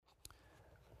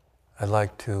I'd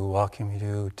like to welcome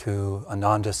you to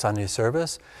Ananda Sunday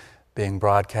service being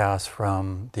broadcast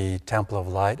from the Temple of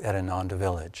Light at Ananda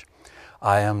Village.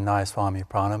 I am Nayaswami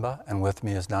Pranaba, and with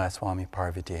me is Nayaswami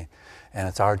Parvati, and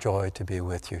it's our joy to be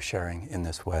with you sharing in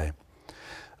this way.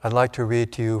 I'd like to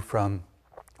read to you from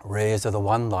Rays of the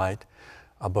One Light,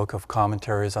 a book of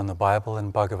commentaries on the Bible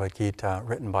and Bhagavad Gita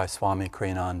written by Swami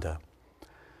Kriyananda.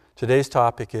 Today's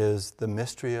topic is the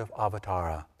mystery of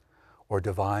Avatara, or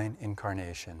divine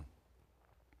incarnation.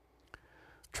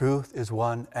 Truth is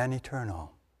one and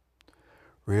eternal.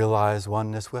 Realize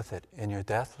oneness with it in your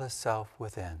deathless self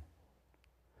within.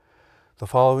 The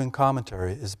following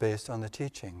commentary is based on the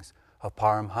teachings of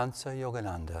Paramhansa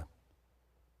Yogananda.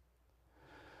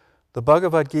 The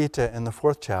Bhagavad Gita in the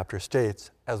 4th chapter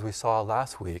states, as we saw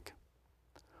last week,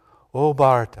 O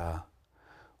Bharata,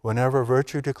 whenever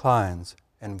virtue declines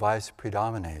and vice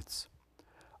predominates,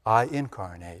 I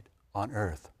incarnate on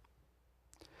earth.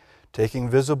 Taking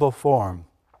visible form,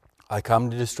 I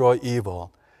come to destroy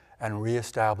evil and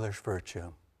re-establish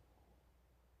virtue.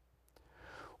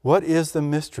 What is the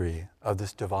mystery of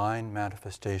this divine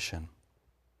manifestation?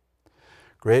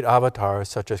 Great avatars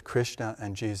such as Krishna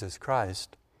and Jesus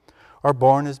Christ are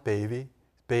born as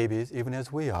babies even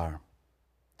as we are.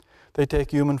 They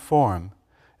take human form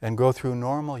and go through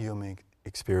normal human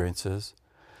experiences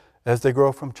as they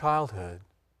grow from childhood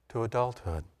to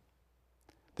adulthood.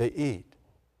 They eat,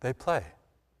 they play.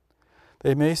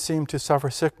 They may seem to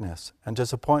suffer sickness and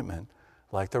disappointment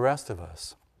like the rest of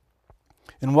us.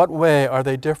 In what way are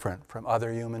they different from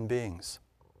other human beings?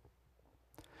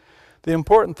 The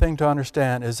important thing to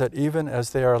understand is that even as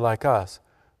they are like us,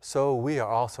 so we are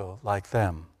also like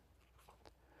them.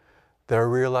 Their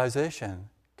realization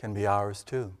can be ours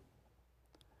too.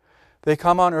 They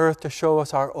come on earth to show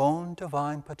us our own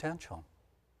divine potential.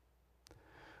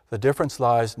 The difference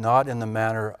lies not in the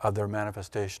manner of their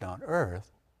manifestation on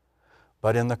earth,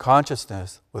 but in the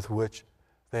consciousness with which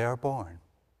they are born.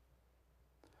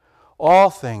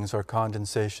 All things are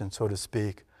condensation, so to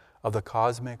speak, of the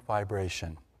cosmic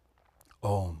vibration,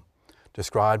 Om,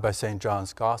 described by St.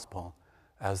 John's Gospel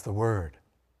as the Word.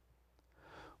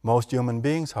 Most human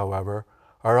beings, however,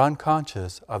 are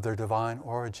unconscious of their divine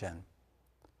origin.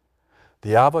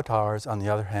 The avatars, on the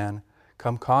other hand,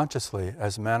 come consciously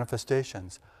as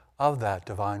manifestations of that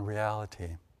divine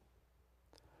reality.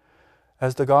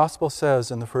 As the Gospel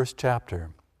says in the 1st chapter,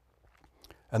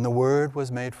 and the Word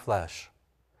was made flesh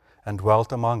and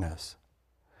dwelt among us,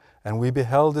 and we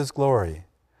beheld His glory,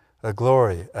 a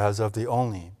glory as of the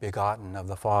only begotten of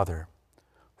the Father,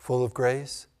 full of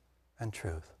grace and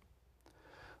truth.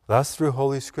 Thus, through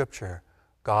Holy Scripture,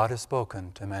 God has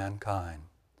spoken to mankind.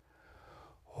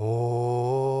 Om,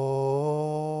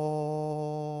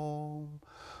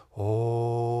 Om,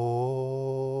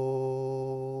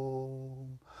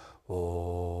 Om.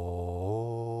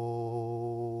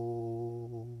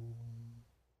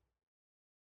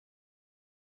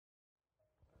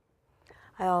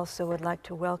 I also would like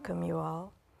to welcome you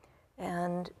all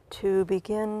and to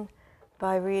begin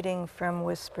by reading from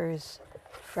Whispers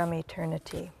from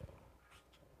Eternity.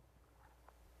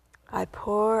 I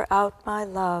pour out my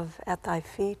love at thy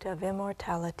feet of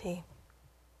immortality.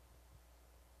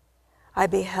 I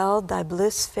beheld thy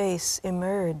bliss face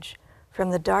emerge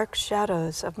from the dark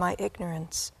shadows of my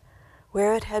ignorance,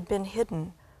 where it had been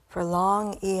hidden for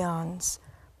long eons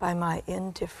by my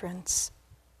indifference.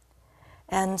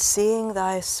 And seeing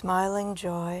thy smiling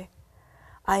joy,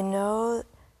 I know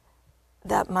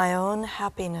that my own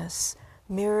happiness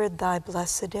mirrored thy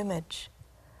blessed image.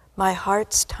 My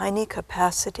heart's tiny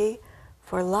capacity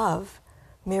for love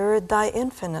mirrored thy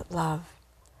infinite love.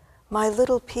 My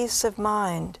little peace of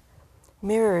mind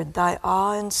mirrored thy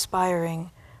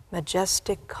awe-inspiring,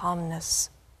 majestic calmness.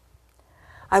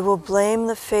 I will blame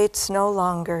the fates no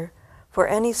longer for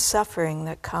any suffering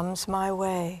that comes my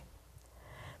way.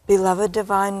 Beloved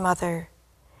Divine Mother,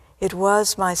 it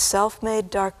was my self-made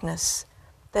darkness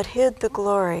that hid the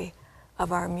glory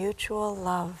of our mutual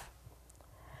love.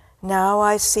 Now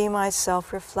I see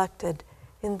myself reflected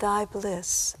in thy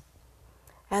bliss,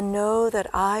 and know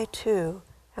that I too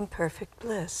am perfect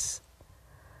bliss.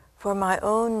 For my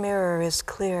own mirror is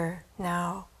clear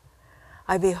now.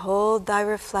 I behold thy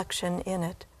reflection in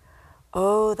it,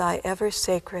 O thy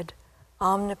ever-sacred,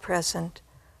 omnipresent,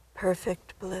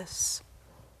 perfect bliss.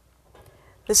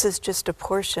 This is just a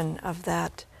portion of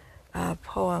that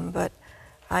poem, but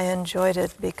I enjoyed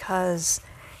it because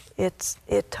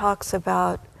it talks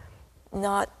about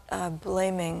not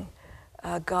blaming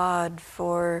God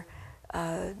for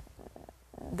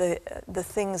the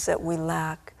things that we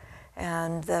lack,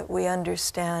 and that we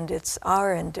understand it's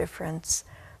our indifference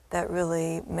that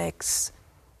really makes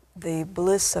the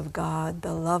bliss of God,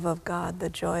 the love of God, the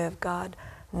joy of God,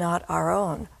 not our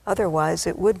own. Otherwise,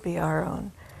 it would be our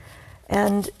own.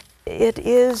 And it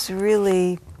is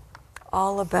really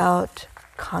all about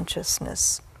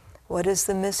consciousness. What is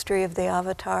the mystery of the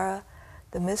Avatara?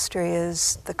 The mystery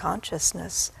is the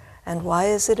consciousness. And why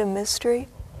is it a mystery?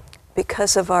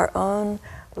 Because of our own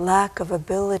lack of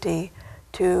ability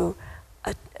to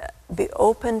be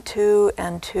open to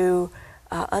and to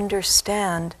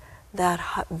understand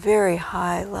that very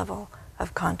high level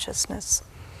of consciousness.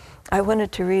 I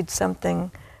wanted to read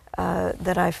something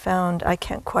that I found, I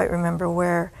can't quite remember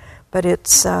where, but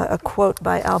it's a quote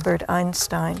by Albert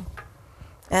Einstein.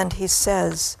 And he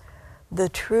says,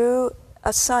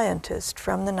 a scientist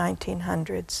from the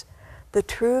 1900s, the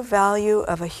true value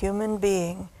of a human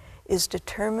being is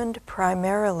determined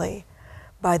primarily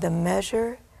by the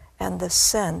measure and the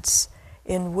sense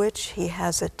in which he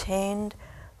has attained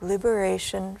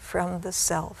liberation from the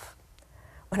self.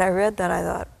 When I read that, I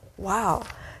thought, wow,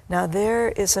 now there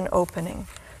is an opening,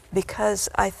 because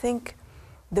I think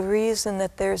the reason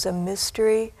that there's a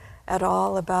mystery at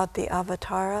all about the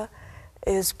Avatara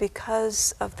is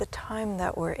because of the time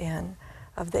that we're in,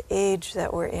 of the age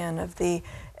that we're in, of the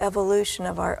evolution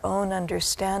of our own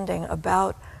understanding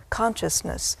about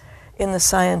consciousness. In the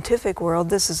scientific world,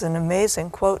 this is an amazing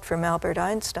quote from Albert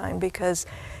Einstein, because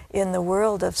in the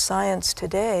world of science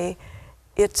today,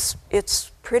 it's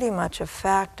pretty much a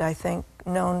fact, I think,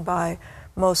 known by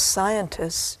most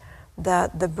scientists,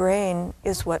 that the brain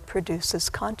is what produces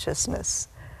consciousness.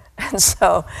 And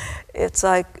so it's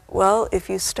like, well, if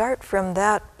you start from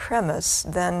that premise,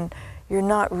 then you're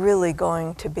not really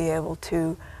going to be able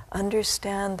to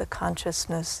understand the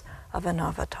consciousness of an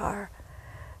avatar.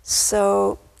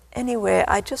 So anyway,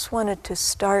 I just wanted to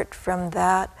start from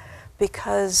that,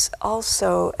 because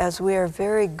also, as we are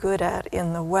very good at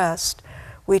in the West,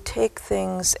 we take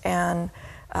things and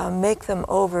make them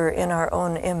over in our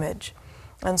own image.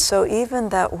 And so even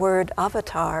that word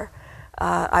avatar,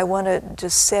 I want to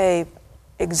just say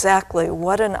exactly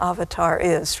what an avatar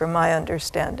is from my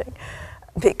understanding,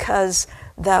 because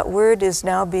that word is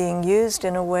now being used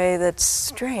in a way that's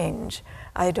strange.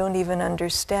 I don't even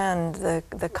understand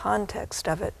the context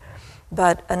of it.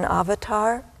 But an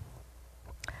avatar,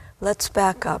 let's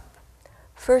back up.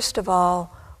 First of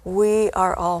all, we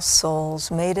are all souls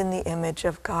made in the image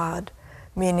of God,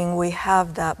 meaning we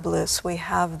have that bliss, we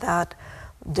have that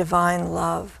divine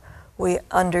love. We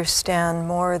understand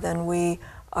more than we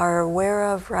are aware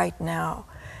of right now.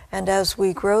 And as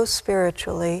we grow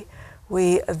spiritually,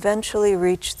 we eventually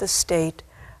reach the state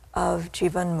of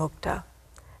Jivan Mukta.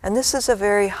 And this is a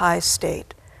very high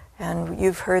state. And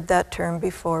you've heard that term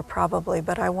before probably,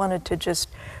 but I wanted to just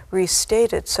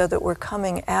restate it so that we're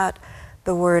coming at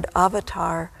the word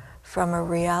avatar from a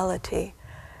reality.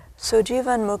 So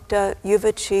Jivan Mukta, you've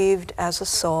achieved as a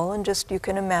soul, and just you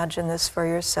can imagine this for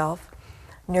yourself,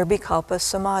 Nirvikalpa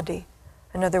Samadhi.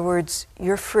 In other words,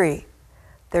 you're free.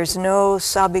 There's no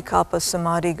Sabhikalpa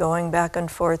Samadhi going back and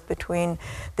forth between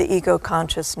the ego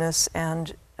consciousness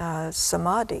and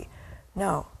Samadhi.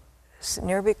 No,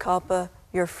 Nirvikalpa,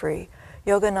 you're free.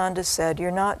 Yogananda said,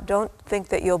 don't think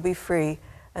that you'll be free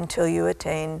until you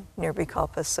attain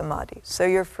Nirvikalpa Samadhi. So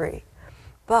you're free.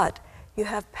 But you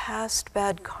have past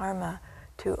bad karma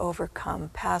to overcome.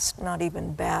 Past, not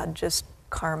even bad, just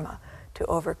karma to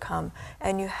overcome.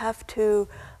 And you have to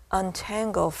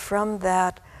untangle from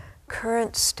that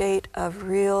current state of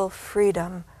real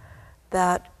freedom,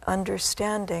 that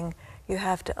understanding, you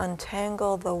have to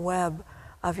untangle the web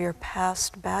of your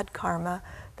past bad karma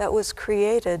that was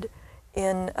created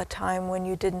in a time when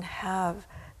you didn't have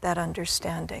that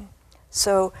understanding.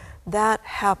 So that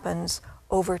happens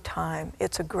over time.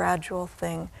 It's a gradual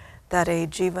thing that a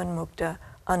Jivan Mukta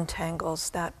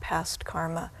untangles that past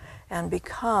karma and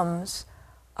becomes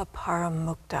a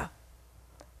Paramukta.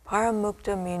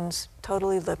 Paramukta means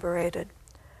totally liberated.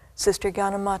 Sister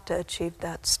Gyanamata achieved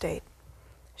that state.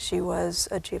 She was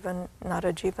not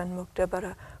a Jivan Mukta, but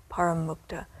a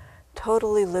Paramukta.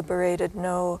 Totally liberated,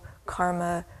 no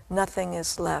karma, nothing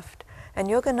is left. And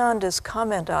Yogananda's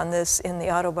comment on this in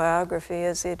the autobiography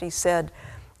is that he said,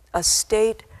 a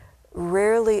state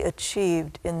rarely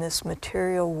achieved in this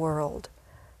material world.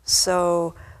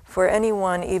 So for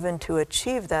anyone even to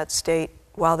achieve that state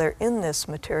while they're in this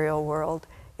material world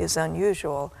is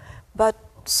unusual. But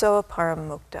so a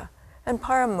Paramukta. And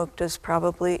Paramuktas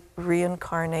probably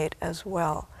reincarnate as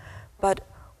well. But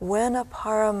when a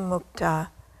Paramukta,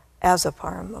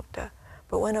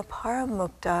 but when a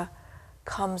Paramukta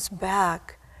comes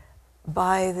back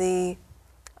by the,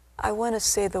 I want to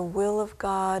say the will of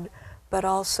God, but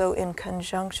also in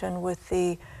conjunction with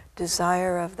the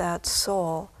desire of that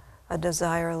soul, a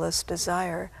desireless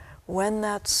desire. When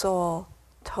that soul,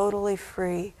 totally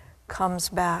free, comes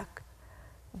back,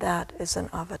 that is an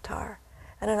avatar.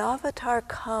 And an avatar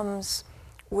comes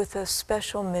with a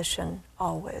special mission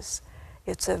always.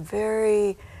 It's a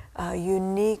very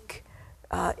unique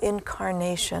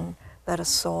incarnation that a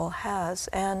soul has.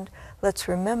 And let's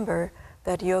remember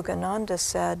that Yogananda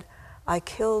said, I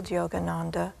killed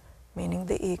Yogananda, meaning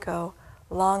the ego,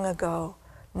 long ago.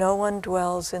 No one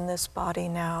dwells in this body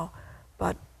now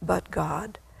but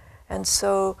God. And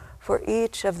so for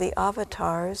each of the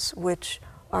avatars, which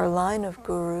are line of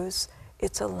gurus,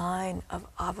 it's a line of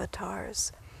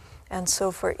avatars. And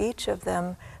so for each of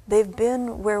them, they've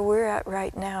been where we're at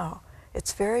right now.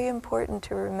 It's very important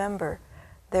to remember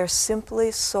they're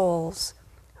simply souls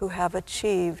who have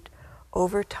achieved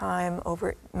over time,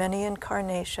 over many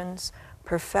incarnations,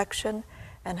 perfection,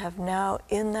 and have now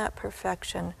in that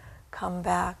perfection come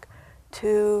back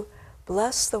to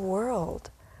bless the world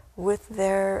with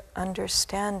their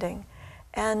understanding.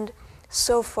 And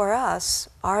so for us,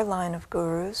 our line of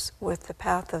gurus with the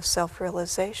path of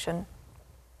self-realization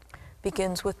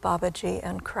begins with Babaji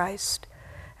and Christ.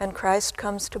 And Christ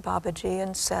comes to Babaji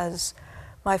and says,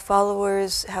 my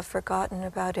followers have forgotten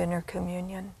about inner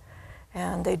communion,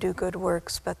 and they do good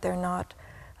works, but they're not,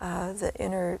 the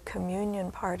inner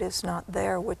communion part is not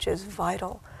there, which is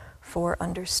vital for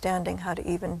understanding how to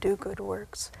even do good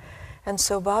works. And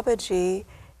so Babaji,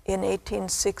 in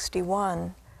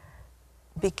 1861,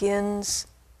 begins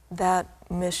that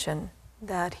mission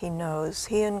that he knows.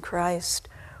 He and Christ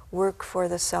work for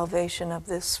the salvation of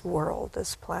this world,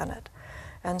 this planet.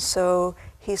 And so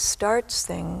he starts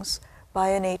things by,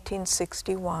 in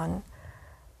 1861,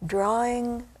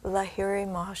 drawing Lahiri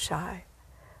Mahashai.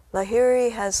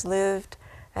 Lahiri has lived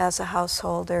as a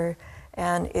householder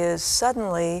and is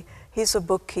suddenly, he's a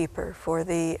bookkeeper for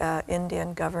the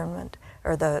Indian government,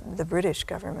 or the British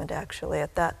government actually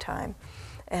at that time.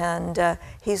 And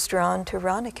he's drawn to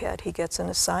Raniket. He gets an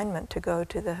assignment to go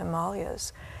to the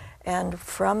Himalayas. And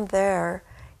from there,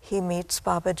 he meets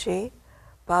Babaji.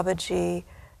 Babaji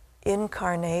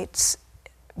incarnates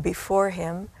before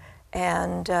him,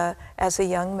 and as a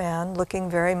young man, looking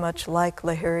very much like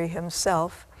Lahiri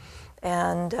himself,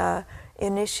 and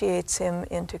initiates him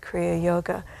into Kriya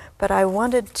Yoga. But I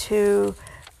wanted to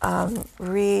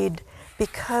read,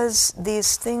 because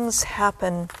these things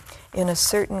happen in a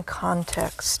certain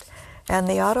context, and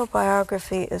the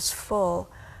autobiography is full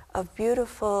of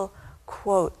beautiful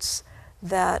quotes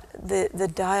that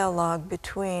the dialogue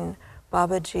between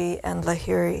Babaji and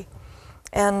Lahiri.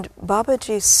 And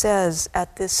Babaji says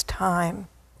at this time,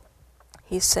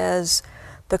 he says,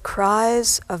 the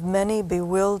cries of many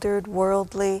bewildered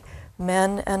worldly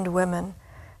men and women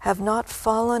have not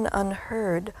fallen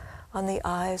unheard on the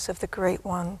eyes of the great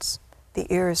ones, the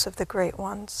ears of the great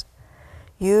ones.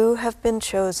 You have been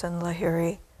chosen,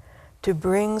 Lahiri, to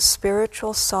bring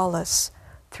spiritual solace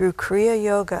through Kriya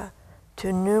Yoga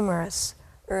to numerous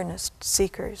earnest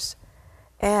seekers.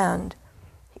 And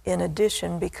in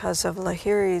addition, because of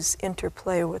Lahiri's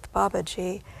interplay with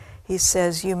Babaji, he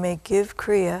says, you may give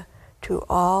Kriya to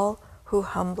all who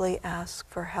humbly ask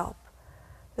for help.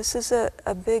 This is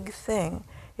a big thing.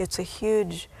 It's a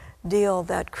huge deal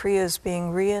that Kriya is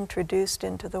being reintroduced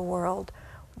into the world,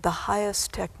 the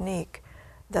highest technique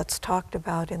that's talked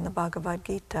about in the Bhagavad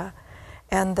Gita,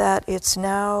 and that it's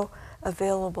now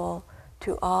available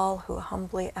to all who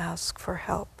humbly ask for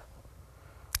help.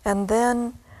 And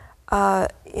then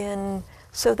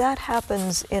so that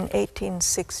happens in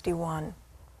 1861.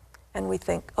 And we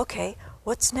think, okay,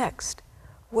 what's next?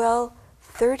 Well,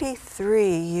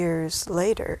 33 years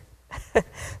later,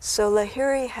 so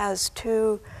Lahiri has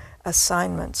two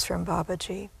assignments from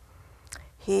Babaji.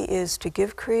 He is to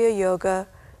give Kriya Yoga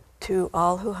to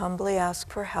all who humbly ask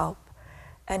for help,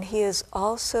 and he is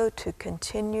also to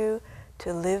continue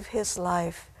to live his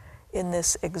life in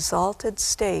this exalted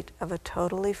state of a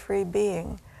totally free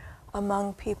being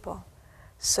among people.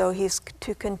 So he's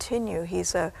to continue.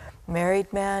 He's a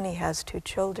married man, he has 2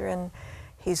 children,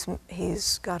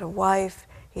 he's got a wife,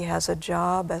 he has a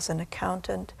job as an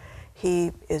accountant,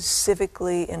 he is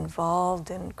civically involved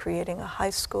in creating a high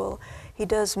school. He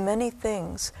does many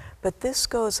things, but this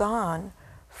goes on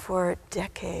for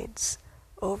decades,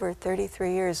 over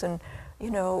 33 years. And,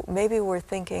 you know, maybe we're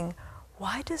thinking,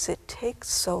 why does it take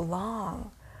so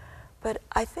long? But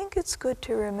I think it's good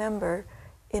to remember,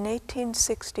 in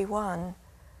 1861,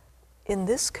 in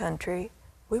this country,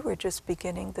 we were just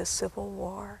beginning the Civil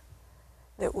War.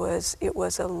 It was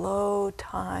a low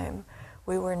time.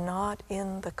 We were not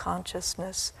in the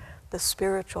consciousness, the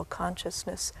spiritual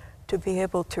consciousness, to be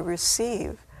able to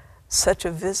receive such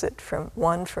a visit from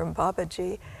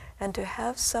Babaji, and to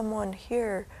have someone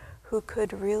here who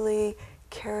could really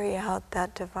carry out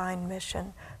that divine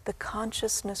mission. The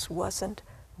consciousness wasn't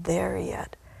there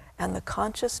yet, and the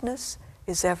consciousness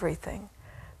is everything.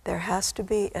 There has to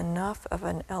be enough of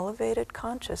an elevated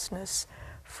consciousness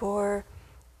for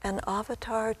an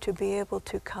avatar to be able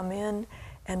to come in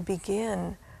and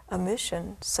begin a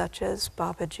mission such as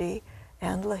Babaji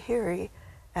and Lahiri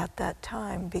at that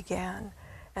time began.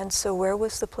 And so where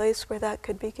was the place where that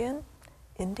could begin?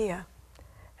 India.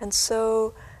 And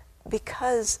so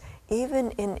because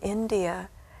even in India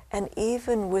and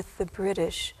even with the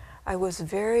British, I was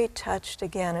very touched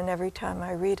again, and every time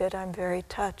I read it, I'm very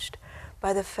touched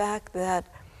by the fact that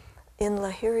in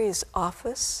Lahiri's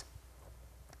office,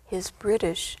 his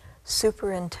British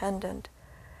superintendent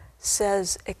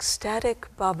says,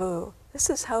 "Ecstatic Babu." This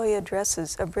is how he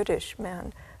addresses, a British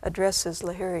man addresses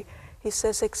Lahiri. He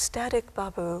says, "Ecstatic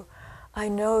Babu, I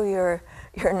know you're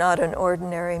not an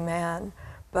ordinary man,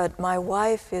 but my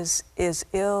wife is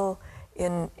ill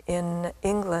in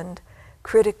England,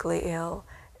 critically ill,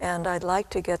 and I'd like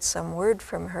to get some word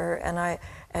from her,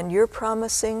 and you're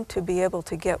promising to be able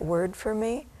to get word for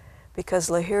me?" Because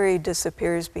Lahiri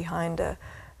disappears behind a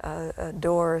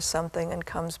door or something and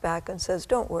comes back and says,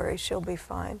 "Don't worry, she'll be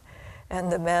fine."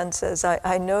 And the man says,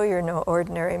 I know you're no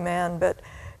ordinary man, but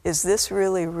is this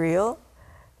really real?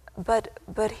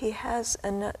 But he has,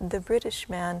 the British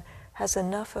man has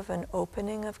enough of an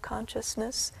opening of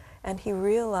consciousness, and he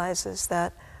realizes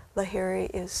that Lahiri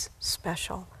is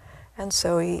special. And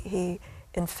so he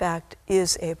in fact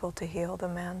is able to heal the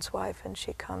man's wife, and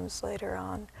she comes later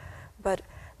on. But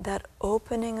that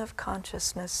opening of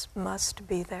consciousness must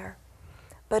be there.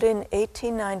 But in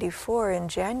 1894, in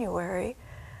January,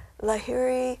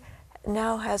 Lahiri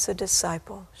now has a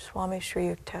disciple, Swami Sri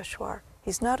Yukteswar.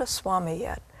 He's not a Swami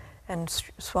yet, and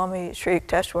Swami Sri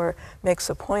Yukteswar makes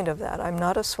a point of that. I'm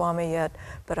not a Swami yet,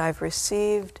 but I've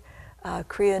received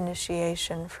Kriya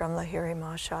initiation from Lahiri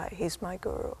Mahashaya. He's my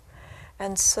guru.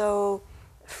 And so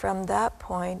from that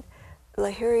point,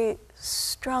 Lahiri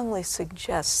strongly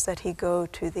suggests that he go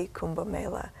to the Kumbh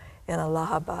Mela in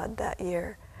Allahabad that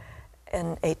year,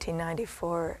 in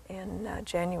 1894 in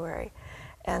January.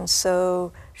 And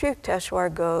so Sri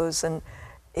Yukteswar goes, and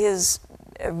his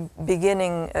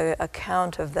beginning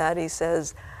account of that, he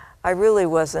says, "I really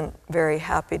wasn't very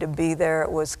happy to be there.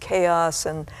 It was chaos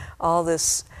and all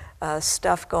this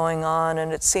stuff going on,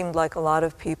 and it seemed like a lot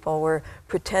of people were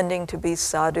pretending to be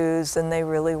sadhus and they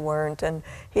really weren't." And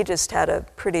he just had a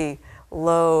pretty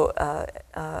low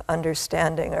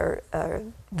understanding or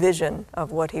vision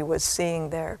of what he was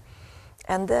seeing there.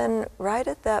 And then right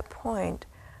at that point,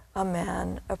 a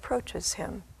man approaches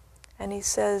him and he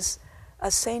says,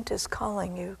 "A saint is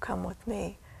calling you, come with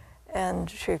me." And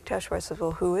Sri Yukteswar says,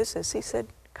 "Well, who is this?" He said,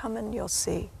 "Come and you'll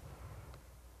see."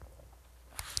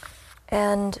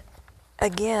 And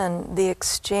again, the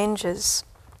exchanges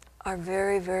are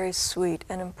very, very sweet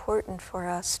and important for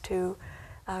us to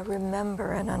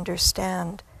remember and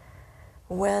understand.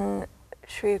 When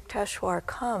Sri Yukteswar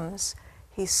comes,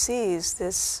 he sees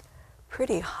this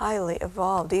pretty highly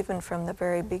evolved, even from the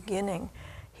very beginning.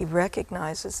 He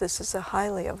recognizes this is a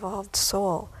highly evolved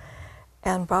soul.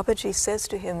 And Babaji says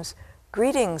to him,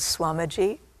 "Greetings,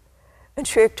 Swamiji." And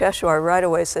Sri Yukteswar right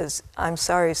away says, "I'm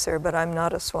sorry, sir, but I'm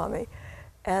not a Swami."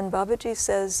 And Babaji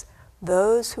says,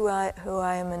 "Those who I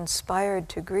am inspired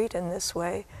to greet in this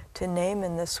way, to name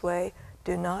in this way,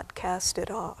 do not cast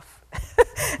it off."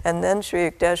 And then Sri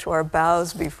Yukteswar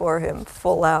bows before him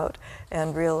full out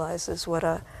and realizes what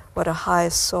a high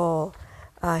soul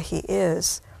he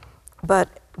is. But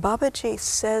Babaji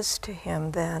says to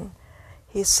him then,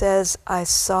 he says, "I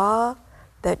saw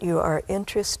that you are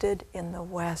interested in the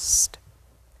West,"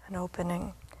 an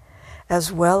opening,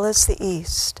 "as well as the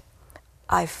East.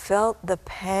 I felt the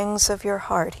pangs of your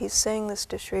heart." He's saying this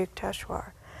to Sri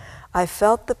Yukteswar. "I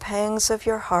felt the pangs of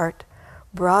your heart,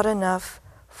 broad enough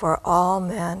for all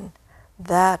men.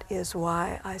 That is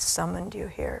why I summoned you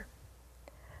here."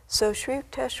 So Sri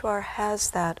Yukteswar has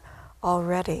that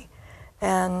already.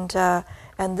 And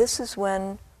this is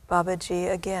when Babaji,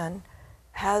 again,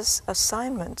 has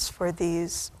assignments for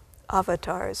these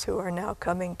avatars who are now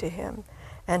coming to him.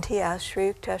 And he asks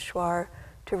Sri Yukteswar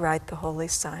to write the Holy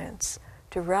Science,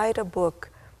 to write a book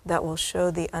that will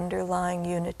show the underlying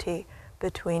unity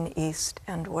between East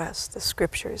and West, the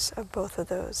scriptures of both of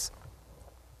those.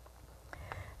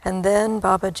 And then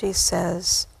Babaji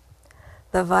says,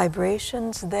 "The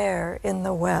vibrations there in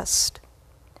the West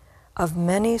of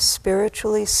many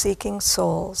spiritually seeking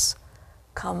souls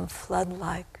come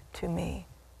flood-like to me."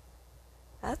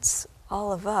 That's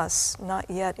all of us, not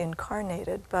yet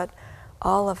incarnated, but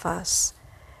all of us.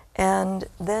 And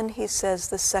then he says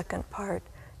the second part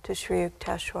to Sri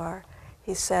Yukteswar.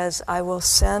 He says, I will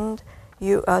send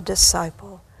you a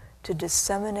disciple to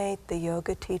disseminate the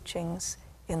yoga teachings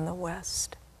in the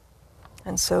West.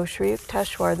 And so Sri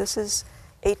Yukteswar, this is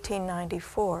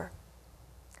 1894.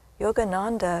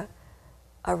 Yogananda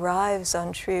arrives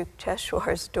on Sri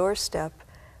Yukteswar's doorstep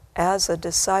as a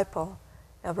disciple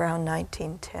around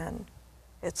 1910.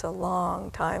 It's a long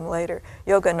time later.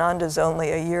 Yogananda's only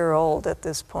a year old at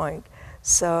this point.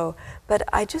 So, but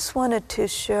I just wanted to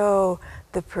show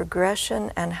the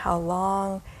progression and how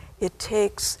long it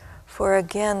takes for,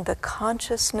 again, the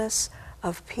consciousness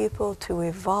of people to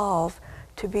evolve,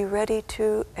 to be ready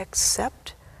to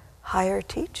accept higher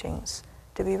teachings,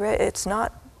 to be ready. It's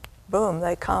not, boom,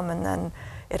 they come and then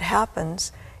it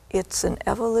happens. It's an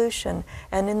evolution.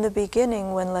 And in the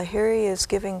beginning, when Lahiri is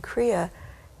giving Kriya,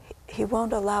 he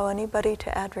won't allow anybody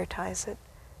to advertise it.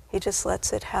 He just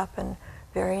lets it happen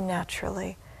very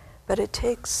naturally. But it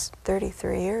takes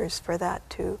 33 years for that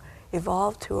to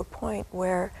evolve to a point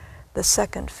where the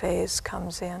second phase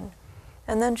comes in.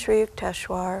 And then Sri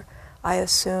Yukteswar, I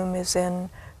assume, is in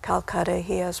Calcutta.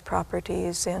 He has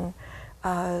properties in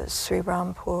Sri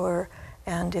Rampur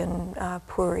and in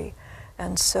Puri.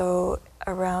 And so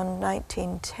around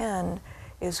 1910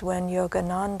 is when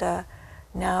Yogananda,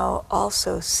 now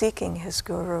also seeking his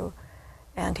guru,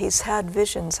 and he's had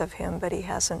visions of him, but he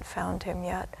hasn't found him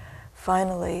yet,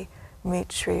 finally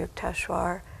meets Sri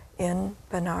Yukteswar in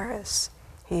Benares.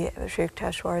 Sri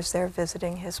Yukteswar is there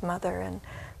visiting his mother, and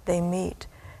they meet,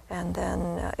 and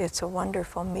then it's a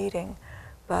wonderful meeting.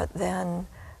 But then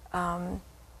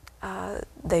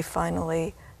they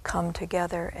finally come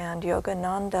together, and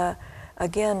Yogananda,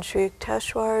 again, Sri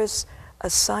Yukteswar's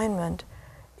assignment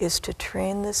is to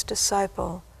train this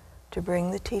disciple to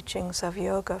bring the teachings of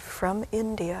yoga from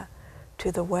India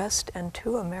to the West and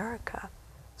to America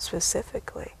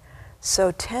specifically. So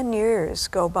 10 years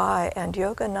go by and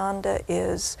Yogananda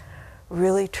is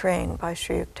really trained by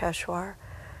Sri Yukteswar.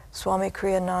 Swami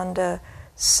Kriyananda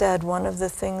said one of the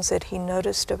things that he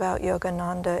noticed about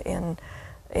Yogananda in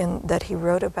that he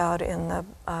wrote about in the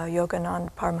Yogananda,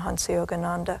 Paramahansa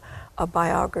Yogananda, a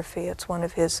biography, it's one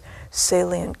of his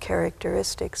salient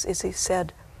characteristics, is he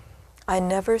said, I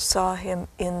never saw him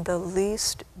in the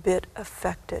least bit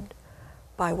affected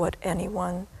by what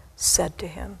anyone said to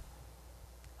him,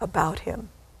 about him,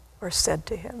 or said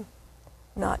to him.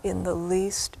 Not in the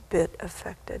least bit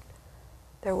affected.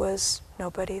 There was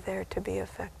nobody there to be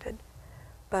affected.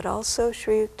 But also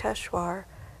Sri Yukteswar,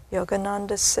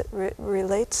 Yogananda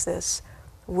relates this,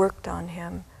 worked on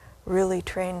him, really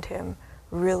trained him,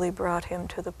 really brought him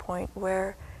to the point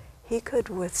where he could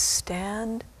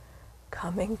withstand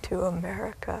coming to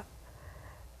America.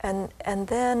 And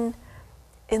then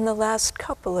in the last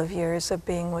couple of years of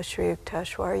being with Sri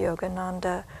Yukteswar,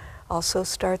 Yogananda also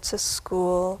starts a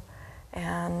school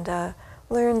and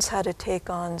learns how to take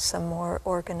on some more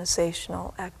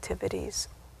organizational activities.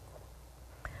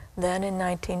 Then in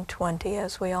 1920,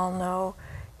 as we all know,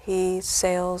 he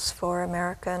sails for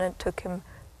America, and it took him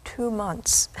 2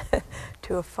 months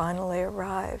to finally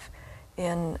arrive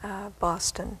in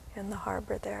Boston, in the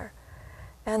harbor there.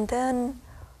 And then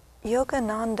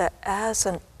Yogananda as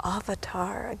an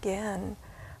avatar again,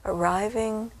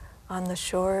 arriving on the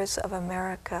shores of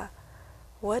America.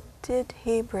 What did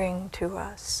he bring to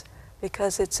us?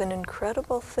 Because it's an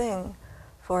incredible thing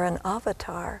for an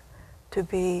avatar to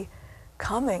be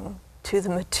coming to the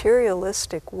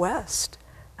materialistic West.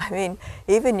 I mean,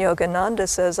 even Yogananda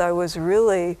says, I was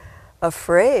really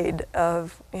afraid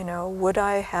of, would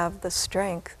I have the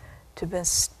strength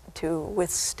to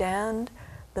withstand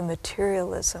the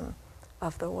materialism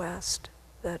of the West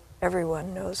that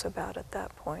everyone knows about at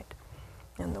that point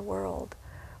in the world.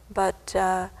 But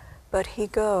he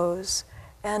goes,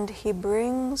 and he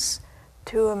brings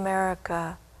to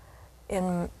America,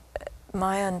 in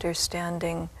my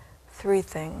understanding, 3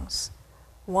 things.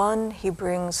 1, he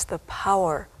brings the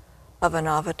power of an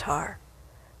avatar.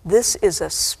 This is a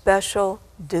special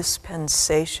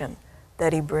dispensation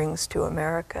that he brings to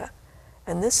America.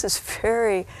 And this is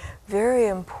very, very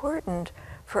important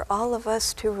for all of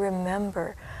us to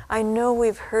remember. I know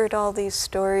we've heard all these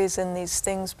stories and these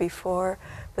things before,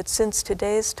 but since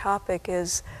today's topic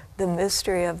is the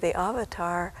mystery of the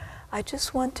avatar, I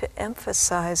just want to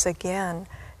emphasize again,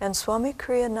 and Swami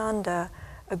Kriyananda,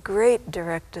 a great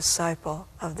direct disciple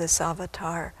of this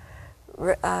avatar,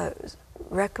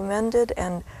 recommended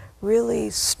and really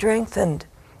strengthened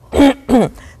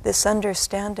this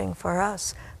understanding for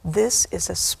us. This is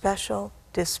a special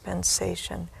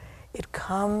dispensation. It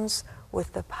comes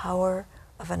with the power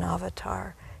of an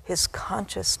avatar, his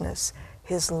consciousness,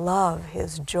 His love,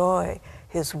 His joy,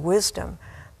 His wisdom,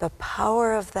 the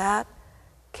power of that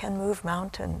can move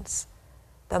mountains.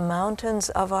 The mountains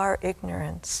of our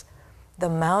ignorance, the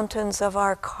mountains of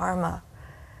our karma,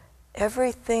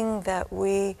 everything that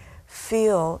we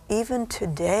feel, even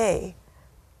today,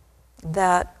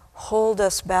 that hold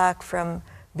us back from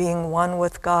being one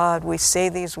with God. We say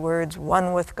these words,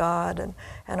 one with God,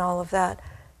 and all of that.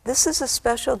 This is a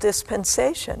special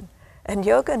dispensation. And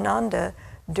Yogananda,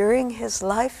 during his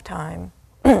lifetime,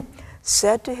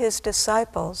 said to his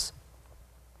disciples,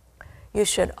 you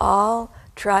should all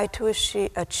try to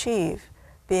achieve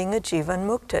being a Jivan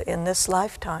Mukta in this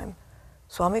lifetime.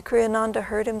 Swami Kriyananda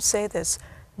heard him say this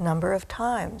a number of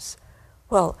times.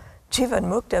 Well, Jivan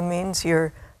Mukta means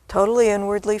you're totally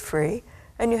inwardly free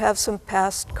and you have some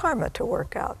past karma to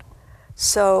work out.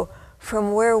 So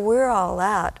from where we're all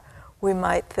at, we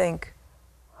might think,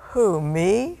 who,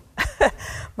 me?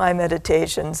 My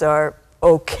meditations are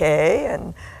okay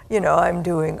and, I'm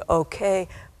doing okay.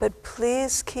 But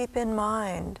please keep in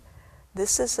mind,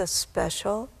 this is a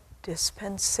special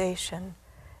dispensation,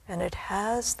 and it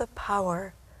has the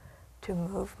power to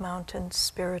move mountains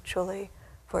spiritually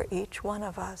for each one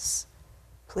of us.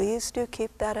 Please do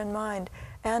keep that in mind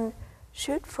and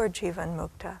shoot for Jivan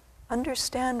Mukta.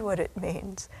 Understand what it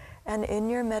means, and in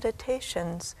your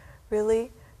meditations,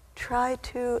 really try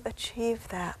to achieve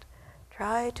that.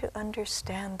 Try to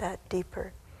understand that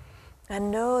deeper.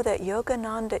 And know that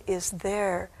Yogananda is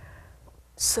there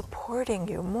supporting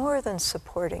you, more than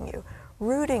supporting you,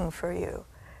 rooting for you.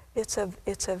 It's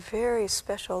a very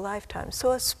special lifetime.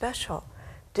 So a special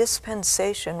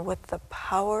dispensation with the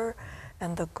power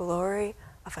and the glory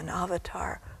of an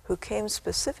avatar who came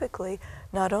specifically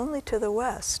not only to the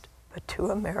West, but to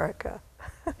America.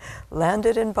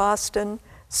 Landed in Boston,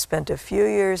 spent a few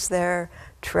years there,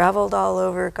 traveled all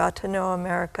over, got to know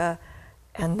America,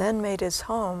 and then made his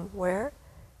home, where?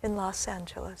 In Los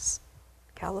Angeles,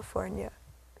 California,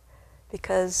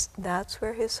 because that's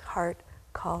where his heart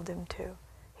called him to.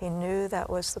 He knew that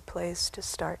was the place to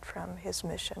start from, his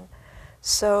mission.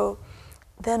 So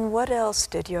then what else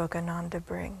did Yogananda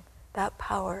bring? That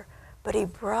power. But he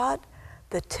brought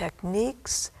the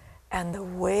techniques and the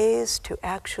ways to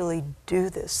actually do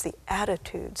this, the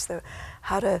attitudes,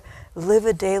 how to live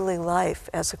a daily life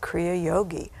as a Kriya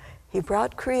Yogi. He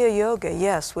brought Kriya Yoga,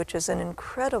 yes, which is an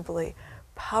incredibly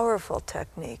powerful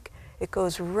technique. It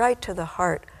goes right to the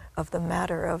heart of the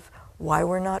matter of why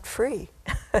we're not free.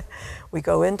 We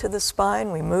go into the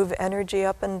spine, we move energy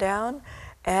up and down,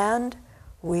 and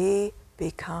we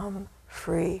become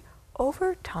free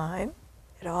over time.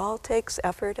 It all takes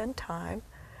effort and time,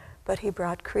 but he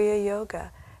brought Kriya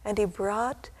Yoga, and he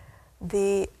brought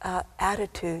the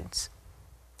attitudes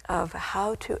of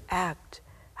how to act,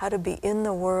 how to be in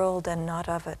the world and not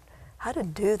of it, how to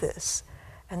do this.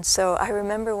 And so I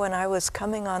remember when I was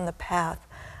coming on the path,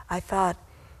 I thought,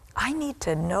 I need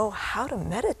to know how to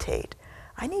meditate.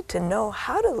 I need to know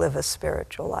how to live a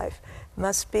spiritual life. It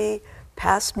must be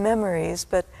past memories,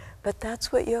 but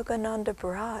that's what Yogananda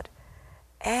brought.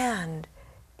 And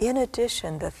in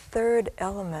addition, the third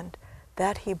element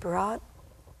that he brought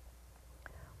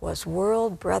was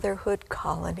world brotherhood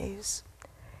colonies.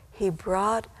 He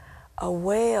brought a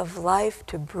way of life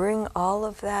to bring all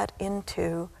of that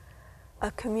into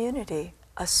a community,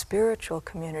 a spiritual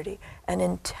community, an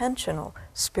intentional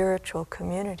spiritual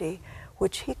community,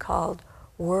 which he called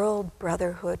World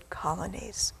Brotherhood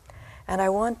Colonies. And I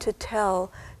want to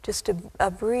tell just a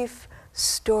brief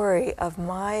story of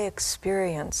my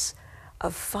experience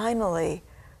of finally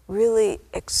really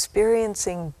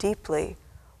experiencing deeply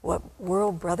what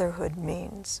world brotherhood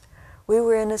means. We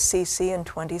were in Assisi in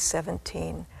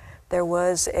 2017. There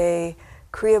was a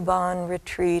Kriyaban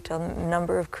retreat. A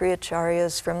number of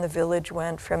Kriyacharyas from the village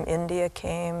went, from India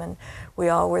came, and we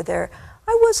all were there.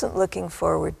 I wasn't looking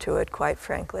forward to it, quite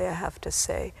frankly, I have to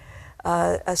say.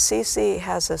 Assisi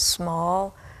has a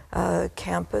small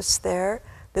campus there.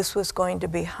 This was going to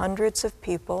be hundreds of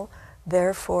people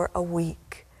there for a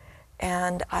week.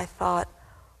 And I thought,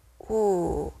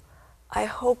 ooh, I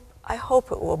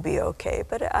hope it will be okay.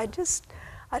 But I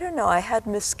don't know, I had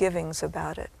misgivings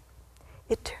about it.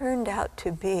 It turned out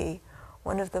to be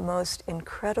one of the most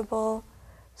incredible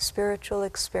spiritual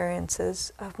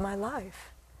experiences of my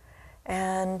life.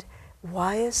 And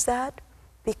why is that?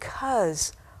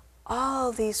 Because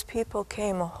all these people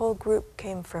came, a whole group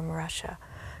came from Russia.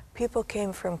 People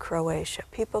came from Croatia.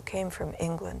 People came from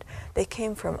England. They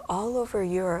came from all over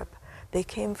Europe. They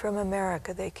came from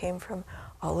America. They came from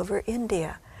all over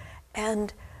India.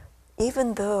 And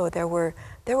even though there were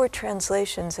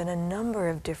translations in a number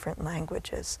of different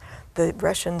languages, the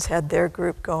Russians had their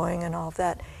group going and all of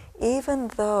that, even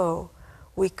though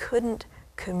we couldn't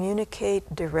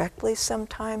communicate directly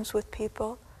sometimes with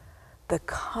people, the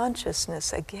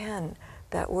consciousness, again,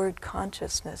 that word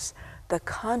consciousness, the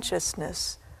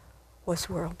consciousness was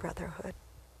world brotherhood.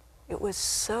 It was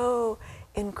so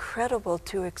incredible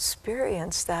to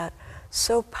experience that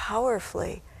so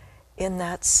powerfully in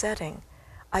that setting.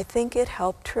 I think it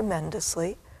helped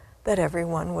tremendously that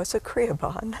everyone was a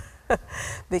Kriyaban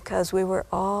because we were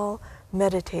all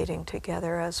meditating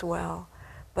together as well.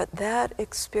 But that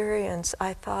experience,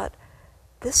 I thought,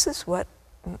 this is what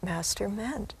Master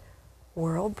meant,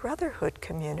 world brotherhood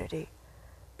community.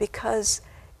 Because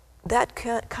that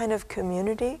kind of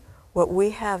community, what we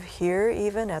have here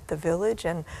even at the village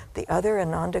and the other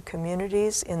Ananda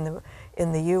communities in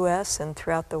the US and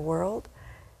throughout the world,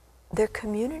 they're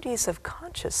communities of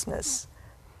consciousness.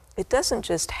 It doesn't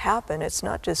just happen. It's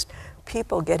not just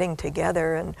people getting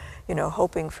together and,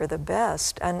 hoping for the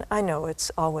best. And I know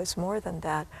it's always more than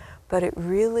that, but it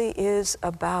really is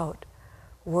about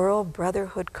world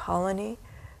brotherhood colony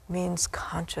means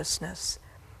consciousness.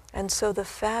 And so the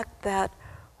fact that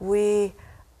we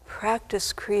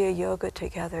practice Kriya Yoga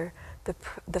together,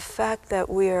 the fact that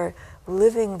we are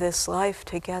living this life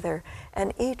together,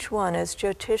 and each one, as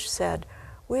Jyotish said,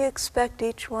 we expect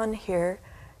each one here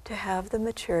to have the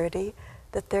maturity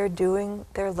that they're doing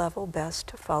their level best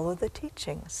to follow the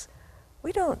teachings.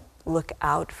 We don't look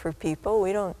out for people.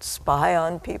 We don't spy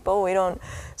on people. We don't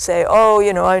say, oh,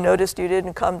 I noticed you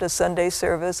didn't come to Sunday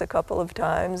service a couple of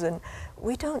times. And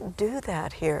we don't do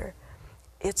that here.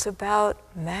 It's about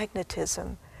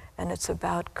magnetism and it's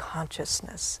about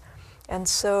consciousness. And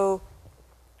so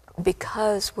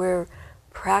because we're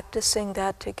practicing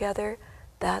that together,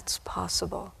 that's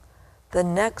possible. The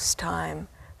next time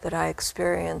that I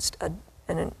experienced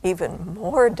an even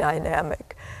more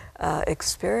dynamic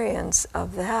experience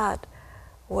of that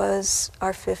was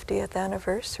our 50th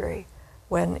anniversary,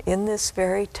 when in this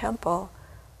very temple,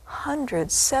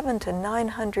 700 to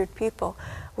 900 people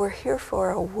were here for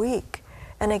a week.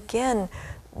 And again,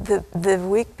 the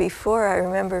week before, I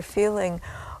remember feeling,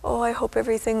 oh, I hope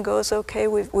everything goes okay.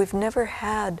 We've never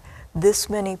had this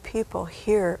many people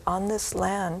here on this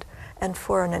land and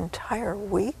for an entire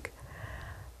week.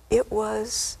 It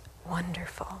was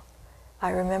wonderful. I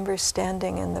remember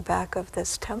standing in the back of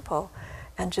this temple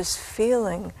and just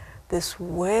feeling this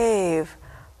wave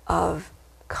of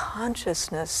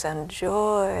consciousness and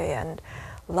joy and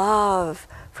love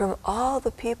from all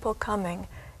the people coming.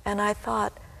 And I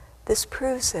thought, this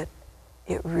proves it.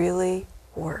 It really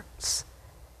works.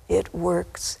 It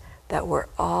works that we're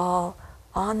all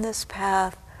on this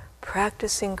path,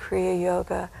 practicing Kriya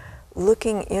Yoga,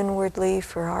 looking inwardly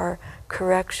for our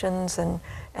corrections and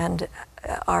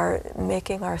are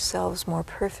making ourselves more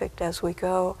perfect as we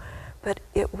go. But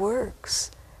it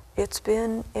works. It's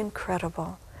been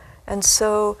incredible. And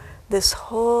so this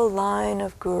whole line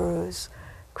of gurus,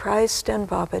 Christ and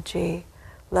Babaji,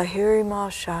 Lahiri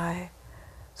Mahashaya,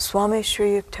 Swami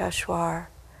Sri Yukteswar,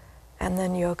 and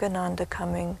then Yogananda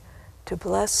coming to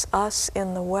bless us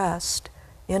in the West,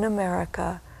 in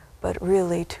America, but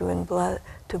really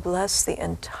to bless the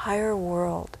entire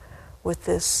world with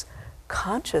this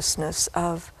consciousness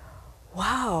of,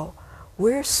 wow,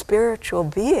 we're spiritual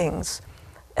beings.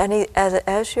 And as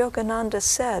Yogananda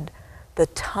said, the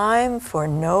time for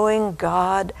knowing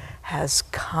God has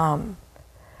come.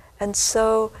 And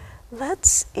so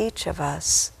let's each of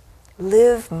us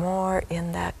live more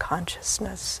in that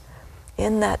consciousness,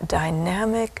 in that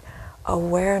dynamic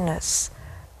awareness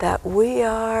that we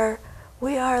are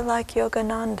like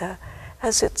Yogananda.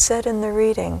 As it said in the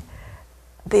reading,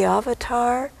 the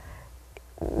avatar,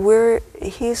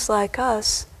 he's like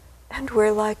us and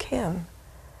we're like him.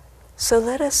 So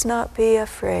let us not be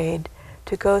afraid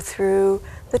to go through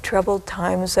the troubled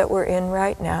times that we're in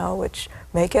right now, which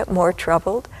may get more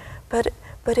troubled, but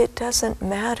it doesn't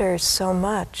matter so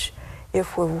much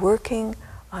if we're working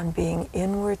on being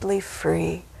inwardly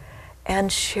free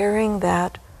and sharing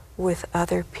that with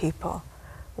other people,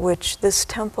 which this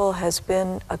temple has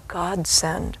been a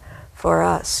godsend for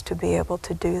us to be able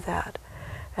to do that.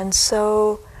 And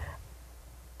so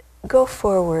go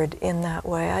forward in that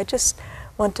way. I just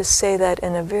want to say that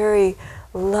in a very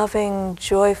loving,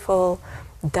 joyful,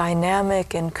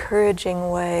 dynamic, encouraging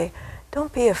way.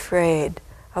 Don't be afraid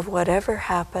of whatever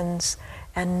happens,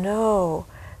 and know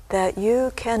that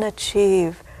you can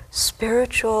achieve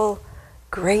spiritual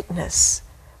greatness,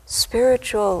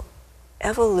 spiritual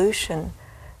evolution,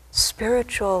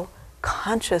 spiritual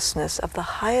consciousness of the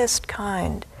highest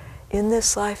kind in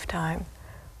this lifetime.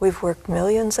 We've worked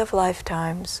millions of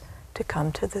lifetimes to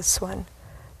come to this one.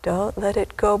 Don't let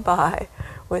it go by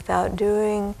without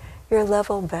doing your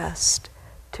level best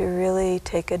to really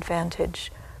take advantage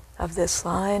of this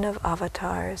line of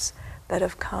avatars that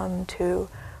have come to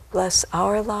bless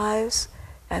our lives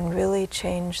and really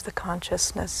change the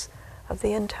consciousness of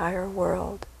the entire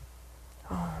world.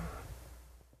 Om.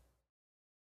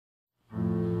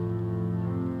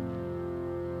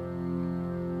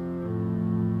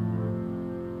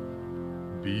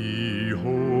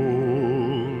 Behold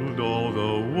all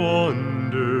the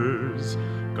wonders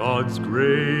God's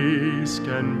grace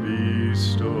can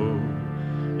bestow,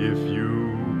 if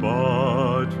you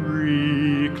but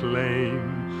reclaim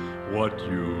what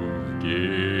you've given.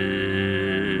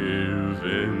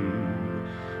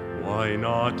 Why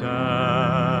not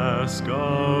ask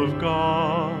of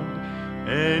God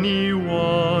any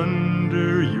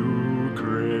wonder you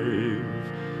crave?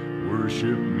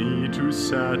 Worship me to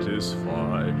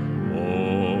satisfy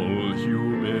all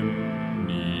human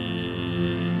needs.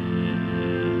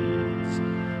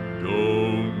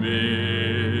 Dominion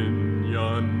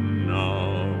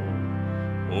now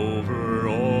over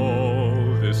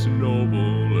all this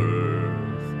noble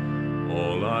earth.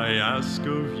 All I ask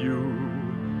of you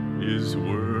is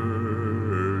worship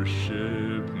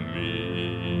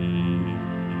me.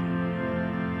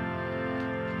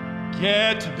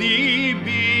 Get thee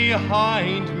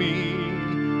behind me,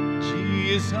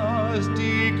 Jesus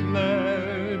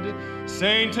declared.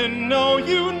 Satan, know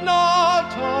you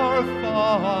not our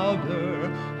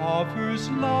Father offers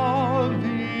love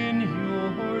in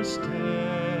your stead.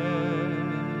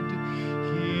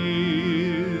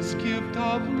 His gift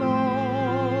of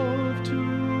love to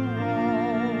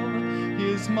all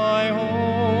is my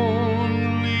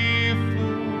only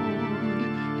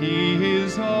food. He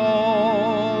is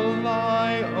all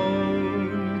I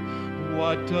own.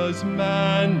 What does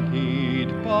man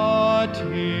need but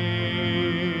him?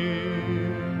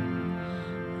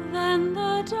 Then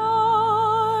the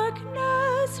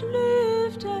darkness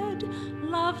lifted,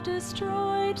 love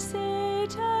destroyed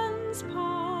Satan's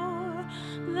power.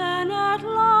 Then at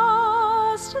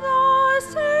last the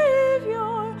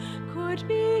Savior could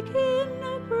begin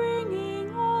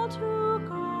bringing all to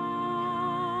God.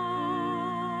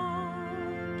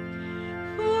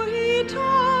 For he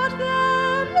taught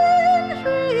them in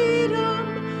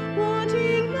freedom,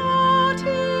 wanting not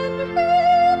in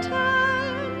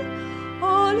return.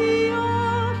 All he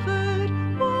offered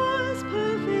was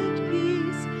perfect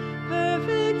peace,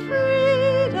 perfect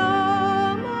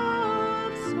freedom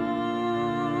of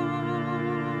soul.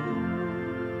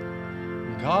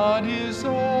 God is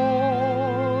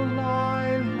all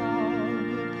I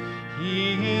love.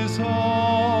 He is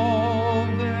all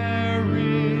there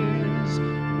is.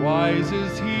 Wise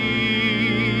is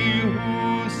he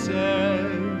who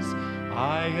says,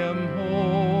 I am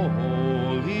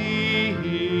wholly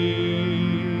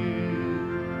his.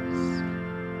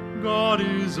 God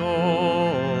is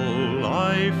all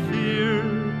I fear.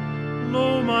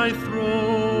 Lo, my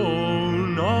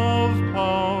throne of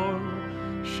power,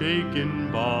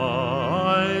 shaken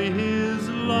by his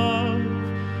love,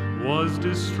 was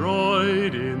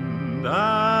destroyed in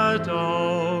that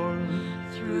hour.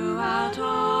 Throughout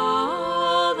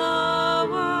all the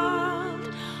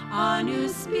world, a new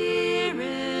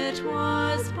spirit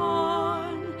was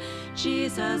born.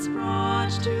 Jesus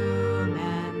brought to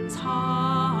men's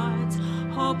hearts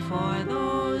hope for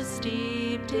those deep